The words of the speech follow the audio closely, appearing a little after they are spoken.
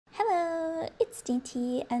it's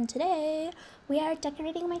Dainty, and today we are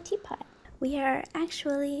decorating my teapot. We are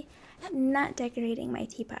actually not decorating my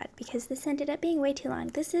teapot because this ended up being way too long.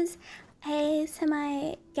 This is a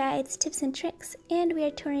semi-guides, tips and tricks, and we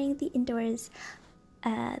are touring the indoors,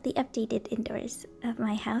 the updated indoors of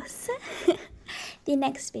my house. The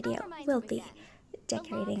next video will be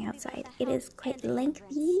decorating outside. It is quite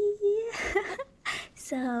lengthy.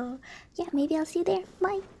 So yeah, maybe I'll see you there.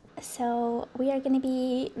 Bye. So we are going to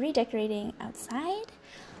be redecorating outside.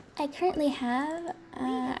 I currently have,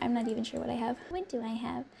 I'm not even sure what I have. What do I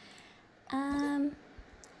have?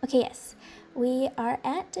 Okay, yes. We are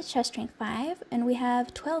at chest strength 5 and we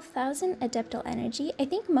have 12,000 adeptal energy. I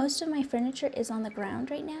think most of my furniture is on the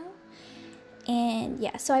ground right now. And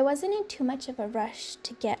yeah, so I wasn't in too much of a rush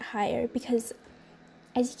to get higher because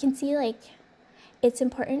as you can see, like, it's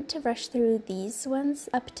important to rush through these ones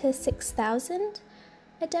up to 6,000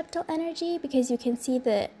 adeptal energy because you can see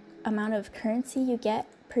the amount of currency you get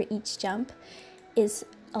per each jump is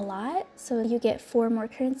a lot. So you get 4 more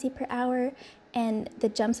currency per hour and the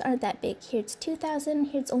jumps aren't that big. Here it's 2,000,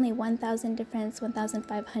 here it's only 1,000 difference,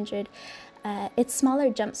 1,500. It's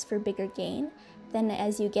smaller jumps for bigger gain. Then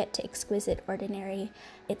as you get to exquisite ordinary,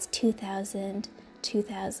 it's 2,000,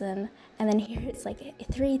 2,000, and then here it's like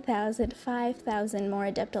 3,000, 5,000 more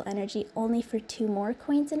adeptal energy only for 2 more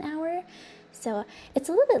coins an hour. So it's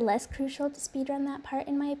a little bit less crucial to speedrun that part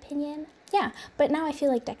in my opinion. Yeah, but now I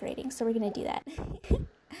feel like decorating, so we're gonna do that.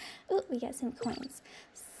 Ooh, we got some coins.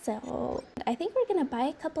 So I think we're gonna buy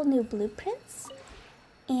a couple new blueprints,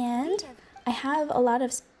 and I have a lot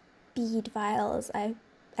of speed vials I've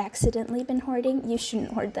accidentally been hoarding. You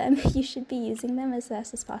shouldn't hoard them. You should be using them as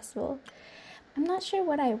fast as possible. I'm not sure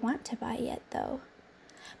what I want to buy yet though.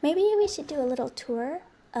 Maybe we should do a little tour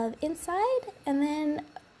of inside, and then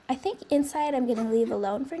I think inside I'm gonna leave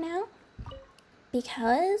alone for now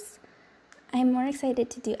because I'm more excited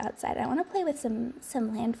to do outside. I want to play with some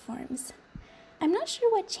landforms. I'm not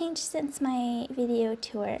sure what changed since my video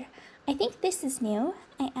tour. I think this is new.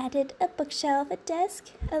 I added a bookshelf, a desk,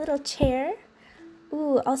 a little chair.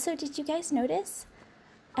 Ooh, also did you guys notice?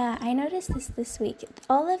 I noticed this week.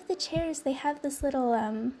 All of the chairs, they have this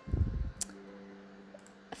little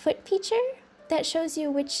foot feature that shows you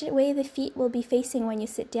which way the feet will be facing when you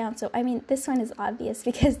sit down. So, I mean, this one is obvious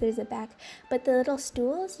because there's a back, but the little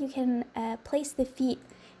stools, you can place the feet.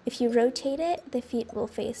 If you rotate it, the feet will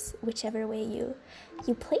face whichever way you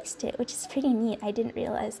placed it, which is pretty neat. I didn't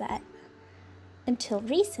realize that until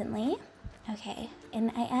recently. Okay, and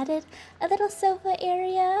I added a little sofa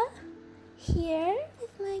area here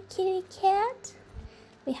with my kitty cat.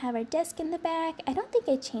 We have our desk in the back. I don't think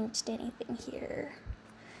I changed anything here.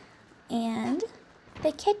 And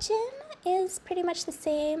the kitchen is pretty much the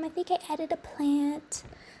same. I think I added a plant,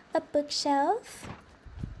 a bookshelf,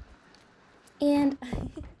 and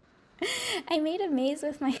I made a maze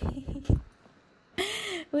with my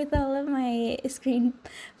with all of my screen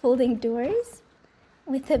folding doors,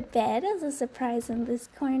 with a bed as a surprise in this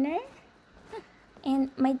corner,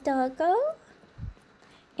 and my doggo.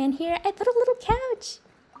 And here I put a little couch,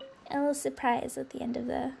 a little surprise at the end of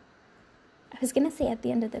the, I was gonna say at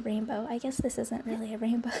the end of the rainbow. I guess this isn't really a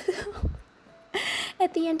rainbow though.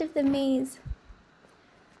 At the end of the maze.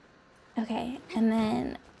 Okay, and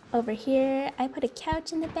then over here, I put a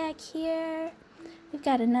couch in the back here. We've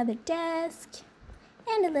got another desk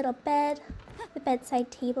and a little bed, the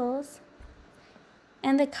bedside tables.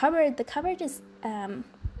 And the cupboard is,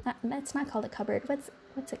 that's not called a cupboard.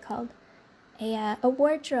 What's it called? A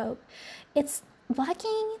wardrobe. It's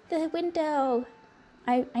blocking the window.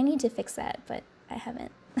 I need to fix that, but I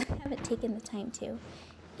haven't taken the time to.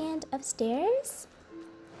 And upstairs,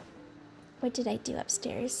 what did I do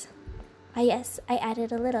upstairs? Ah yes, I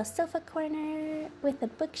added a little sofa corner with a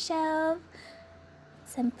bookshelf,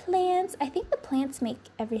 some plants. I think the plants make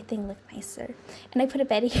everything look nicer. And I put a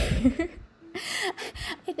bed here.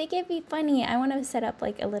 I think it'd be funny. I want to set up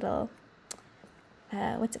like a little,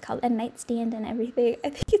 what's it called? A nightstand and everything. I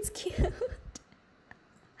think it's cute.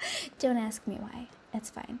 Don't ask me why. That's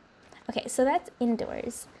fine. Okay, so that's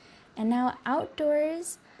indoors. And now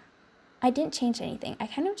outdoors, I didn't change anything. I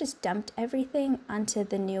kind of just dumped everything onto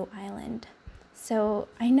the new island. So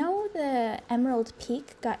I know the Emerald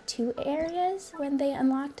Peak got 2 areas when they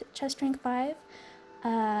unlocked chest strength 5.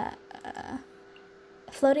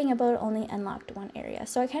 Floating a boat only unlocked 1 area.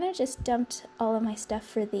 So I kind of just dumped all of my stuff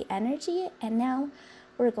for the energy, and now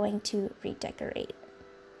we're going to redecorate.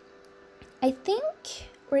 I think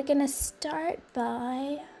we're gonna start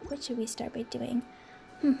by, what should we start by doing?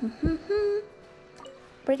 We're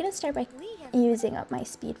gonna start by using up my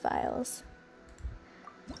speed vials.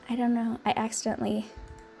 I don't know, I accidentally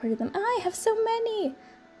order them. Oh, I have so many.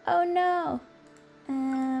 Oh no.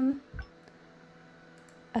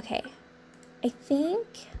 Okay. I think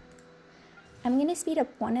I'm gonna speed up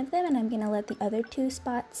one of them and I'm gonna let the other 2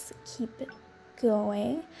 spots keep it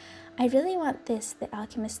going. I really want this, the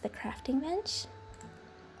alchemist, the crafting bench.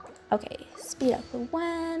 Okay, speed up the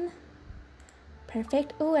 1.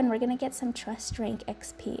 Perfect. Oh, and we're gonna get some trust rank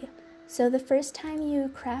XP. So the first time you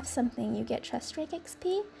craft something, you get trust rank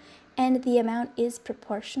XP, and the amount is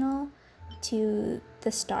proportional to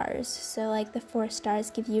the stars. So like the 4 stars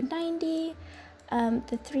give you 90,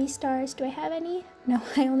 the 3 stars, do I have any? No,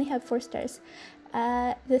 I only have 4 stars.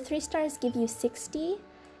 The 3 stars give you 60,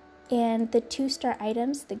 and the 2-star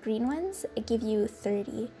items, the green ones, give you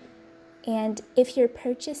 30. And if you're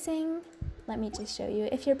purchasing, let me just show you,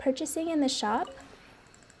 if you're purchasing in the shop,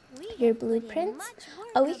 your blueprints,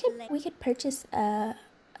 oh, we could purchase a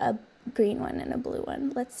green one and a blue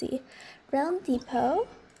one. Let's see. Realm Depot,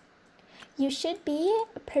 you should be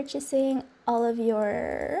purchasing all of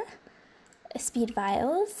your speed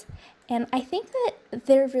vials, and I think that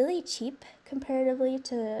they're really cheap comparatively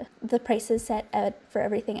to the prices set for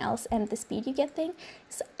everything else and the speed you get thing.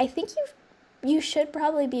 So I think you should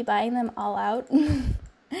probably be buying them all out.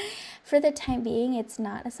 For the time being, it's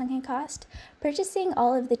not a sunken cost. Purchasing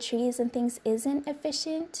all of the trees and things isn't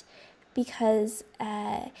efficient because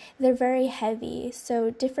they're very heavy. So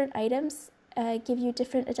different items give you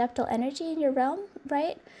different adeptal energy in your realm,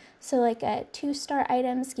 right? So like 2-star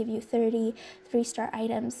items give you 30, 3-star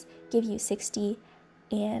items give you 60,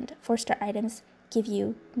 and 4-star items give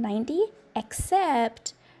you 90,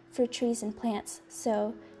 except for trees and plants.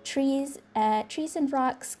 So trees and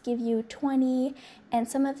rocks give you 20, and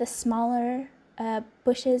some of the smaller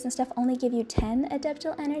bushes and stuff only give you 10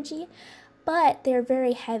 adeptal energy, but they're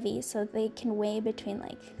very heavy, so they can weigh between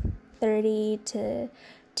like 30 to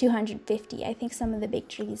 250. I think some of the big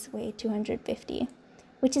trees weigh 250,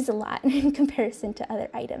 which is a lot in comparison to other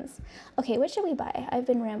items. Okay, what should we buy? I've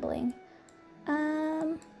been rambling.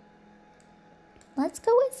 Let's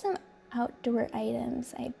go with some outdoor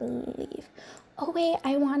items, I believe. Oh wait,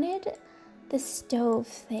 I wanted the stove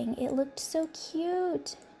thing. It looked so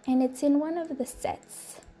cute, and it's in one of the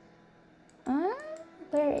sets.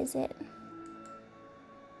 Where is it?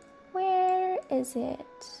 Where is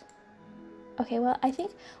it? Okay, well, I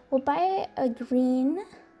think we'll buy a green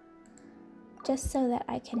just so that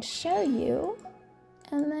I can show you.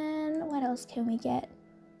 And then what else can we get?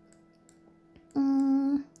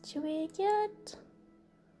 Should we get?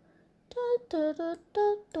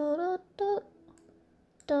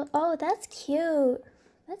 Oh, that's cute.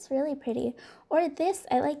 That's really pretty. Or this,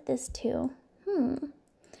 I like this too.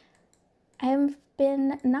 I've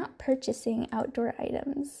been not purchasing outdoor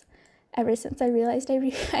items ever since I realized I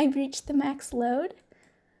reached the max load.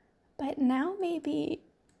 But now maybe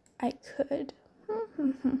I could.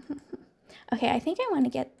 Okay, I think I want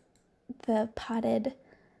to get the potted.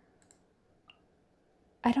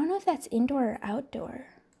 I don't know if that's indoor or outdoor.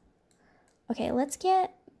 Okay, let's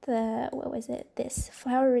get the, what was it? This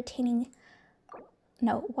water retaining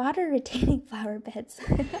flower beds.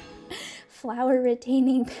 Flower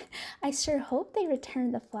retaining. I sure hope they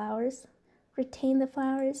return the flowers. Retain the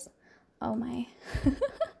flowers. Oh my.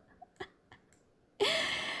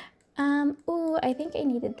 Ooh, I think I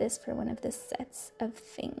needed this for one of the sets of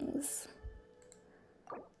things.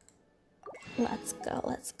 Let's go,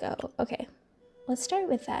 let's go. Okay, let's start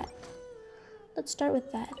with that. Let's start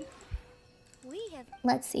with that.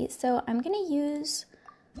 Let's see, so I'm gonna use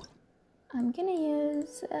oh,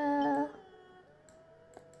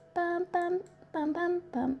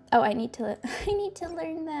 I need to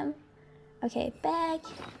learn them. Okay, bag.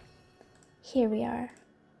 Here we are.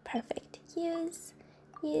 Perfect. Use.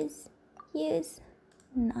 Nice.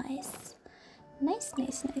 Nice.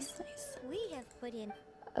 We have put in.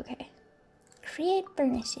 Okay. Create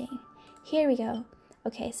furnishing. Here we go.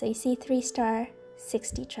 Okay, so you see 3-star,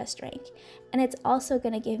 60 trust rank. And it's also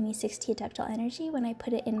going to give me 60 adeptal energy when I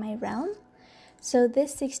put it in my realm. So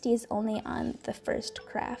this 60 is only on the first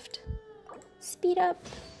craft. Speed up.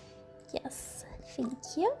 Yes, thank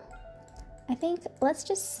you. I think let's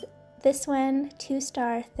just, this one,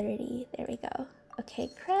 2-star, 30. There we go. Okay,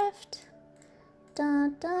 craft.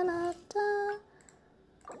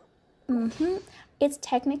 It's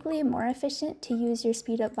technically more efficient to use your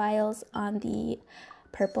speed up vials on the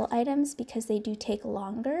purple items because they do take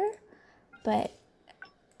longer, but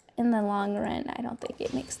in the long run, I don't think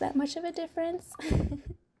it makes that much of a difference.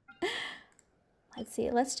 Let's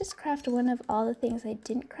see, let's just craft one of all the things I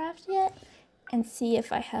didn't craft yet and see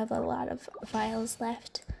if I have a lot of vials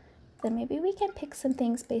left. Then maybe we can pick some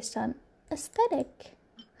things based on aesthetic.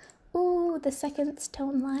 Ooh, the second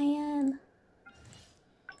stone lion.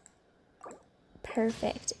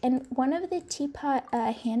 Perfect. And one of the teapot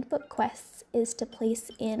handbook quests is to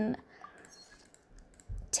place in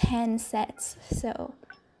 10 sets. So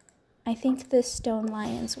I think the stone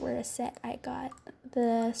lions were a set I got.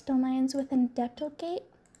 The stone lions with an adeptal gate.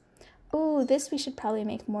 Ooh, this we should probably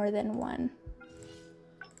make more than one.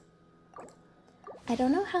 I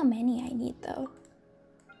don't know how many I need though.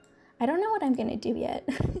 I don't know what I'm gonna do yet.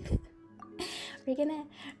 We're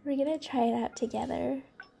gonna try it out together.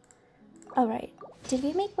 All right, did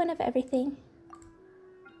we make one of everything?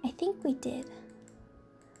 I think we did.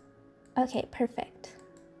 Okay, perfect.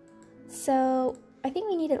 So I think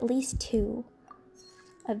we need at least 2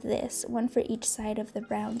 of this, one for each side of the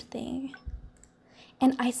round thing.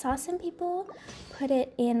 And I saw some people put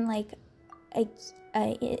it in like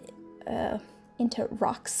into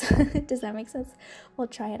rocks. Does that make sense? We'll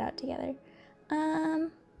try it out together.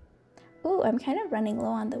 Ooh, I'm kind of running low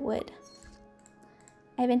on the wood.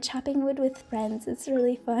 I've been chopping wood with friends. It's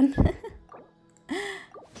really fun.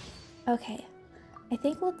 Okay, I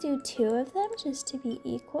think we'll do 2 of them just to be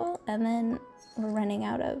equal, and then we're running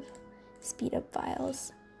out of speed up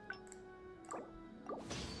vials.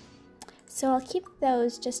 So I'll keep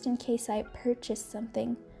those just in case I purchase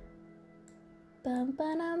something. Bum,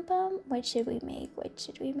 ba-dum, bum. What should we make? What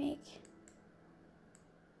should we make?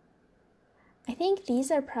 I think these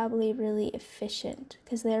are probably really efficient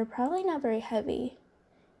because they're probably not very heavy.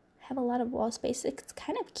 Have a lot of wall space. It's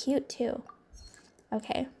kind of cute too.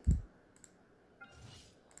 Okay.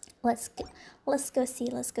 Let's go see.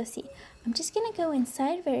 Let's go see. I'm just gonna go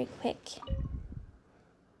inside very quick.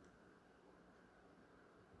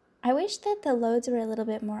 I wish that the loads were a little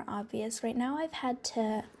bit more obvious. Right now I've had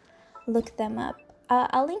to look them up.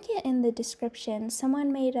 I'll link it in the description.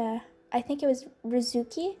 Someone made I think it was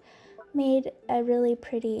Ruzuki, made a really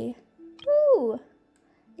pretty, ooh,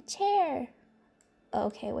 a chair.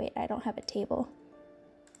 Okay, wait, I don't have a table.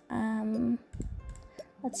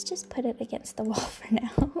 Let's just put it against the wall for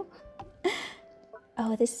now.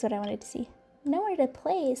 Oh, this is what I wanted to see. Nowhere to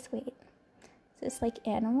place. Wait, is this like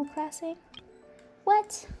Animal Crossing?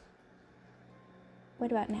 What?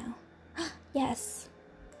 What about now? Yes.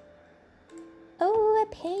 Oh,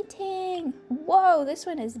 a painting. Whoa, this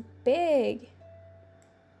one is big.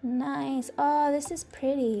 Nice. Oh, this is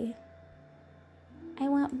pretty. I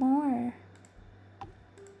want more.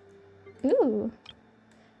 Ooh.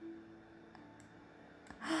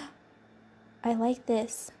 I like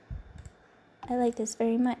this. I like this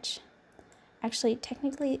very much. Actually,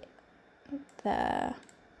 technically,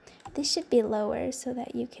 this should be lower so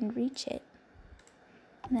that you can reach it.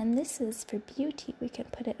 And then this is for beauty. We can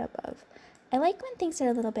put it above. I like when things are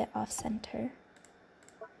a little bit off center.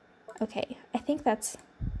 Okay, I think that's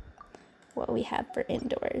what we have for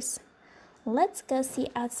indoors. Let's go see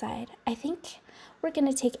outside. I think we're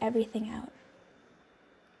gonna take everything out.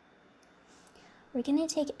 We're gonna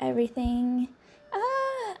take everything.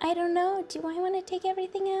 I don't know. Do I want to take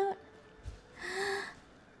everything out?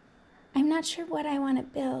 I'm not sure what I want to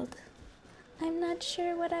build. I'm not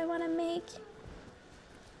sure what I want to make.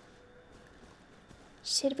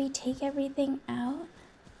 Should we take everything out?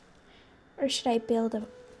 Or should I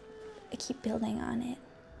keep building on it?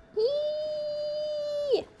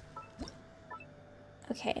 Yee!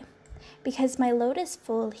 Okay, because my load is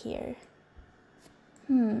full here.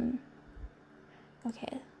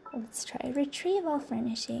 Okay, let's try retrieve all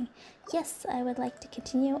furnishing. Yes, I would like to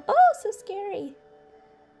continue. Oh, so scary.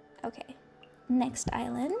 Okay, next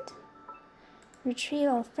island. Retrieve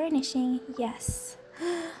all furnishing. Yes.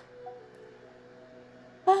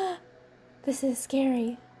 This is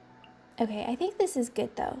scary. Okay, I think this is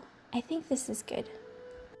good though. I think this is good.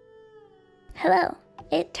 Hello.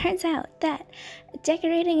 It turns out that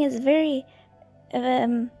decorating is a very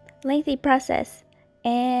lengthy process,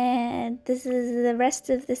 and the rest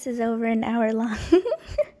of this is over an hour long.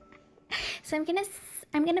 So I'm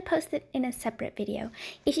gonna post it in a separate video.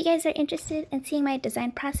 If you guys are interested in seeing my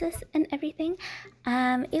design process and everything,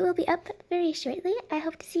 it will be up very shortly. I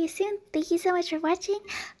hope to see you soon. Thank you so much for watching.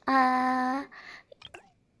 Yeah,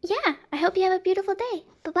 I hope you have a beautiful day.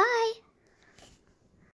 Bye-bye.